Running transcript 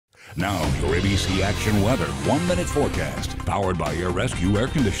Now, your ABC Action Weather 1-minute forecast, powered by Air Rescue Air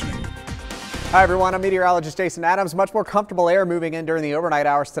Conditioning. Hi everyone, I'm meteorologist Jason Adams. Much more comfortable air moving in during the overnight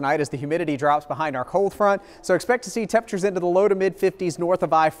hours tonight as the humidity drops behind our cold front. So expect to see temperatures into the low to mid 50s north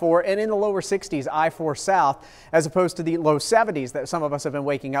of I-4 and in the lower 60s I-4 south, as opposed to the low 70s that some of us have been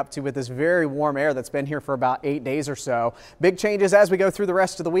waking up to with this very warm air that's been here for about 8 days or so. Big changes as we go through the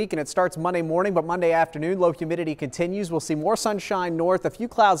rest of the week, and it starts Monday morning, but Monday afternoon low humidity continues. We'll see more sunshine north, a few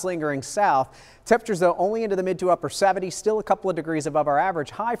clouds lingering south. Temperatures though only into the mid to upper 70s, still a couple of degrees above our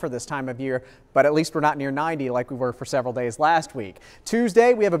average high for this time of year, but at least we're not near 90 like we were for several days last week.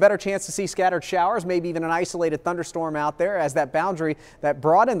 Tuesday, we have a better chance to see scattered showers, maybe even an isolated thunderstorm out there, as that boundary that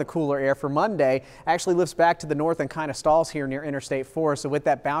brought in the cooler air for Monday actually lifts back to the north and kind of stalls here near Interstate 4. So with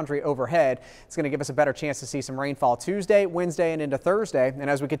that boundary overhead, it's going to give us a better chance to see some rainfall Tuesday, Wednesday, and into Thursday. And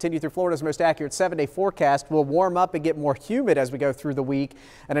as we continue through Florida's most accurate 7-day forecast, we'll warm up and get more humid as we go through the week.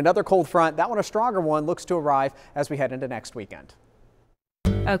 And another cold front, that one a stronger one, looks to arrive as we head into next weekend.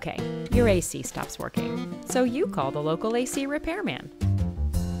 Okay, your AC stops working, so you call the local AC repairman.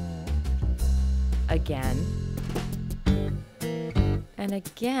 Again. And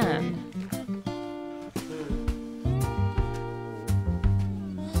again.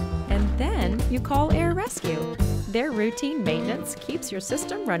 And then you call Air Rescue. Their routine maintenance keeps your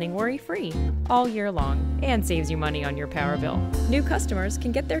system running worry-free all year long and saves you money on your power bill. New customers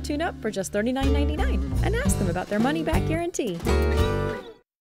can get their tune-up for just $39.99 and ask them about their money-back guarantee.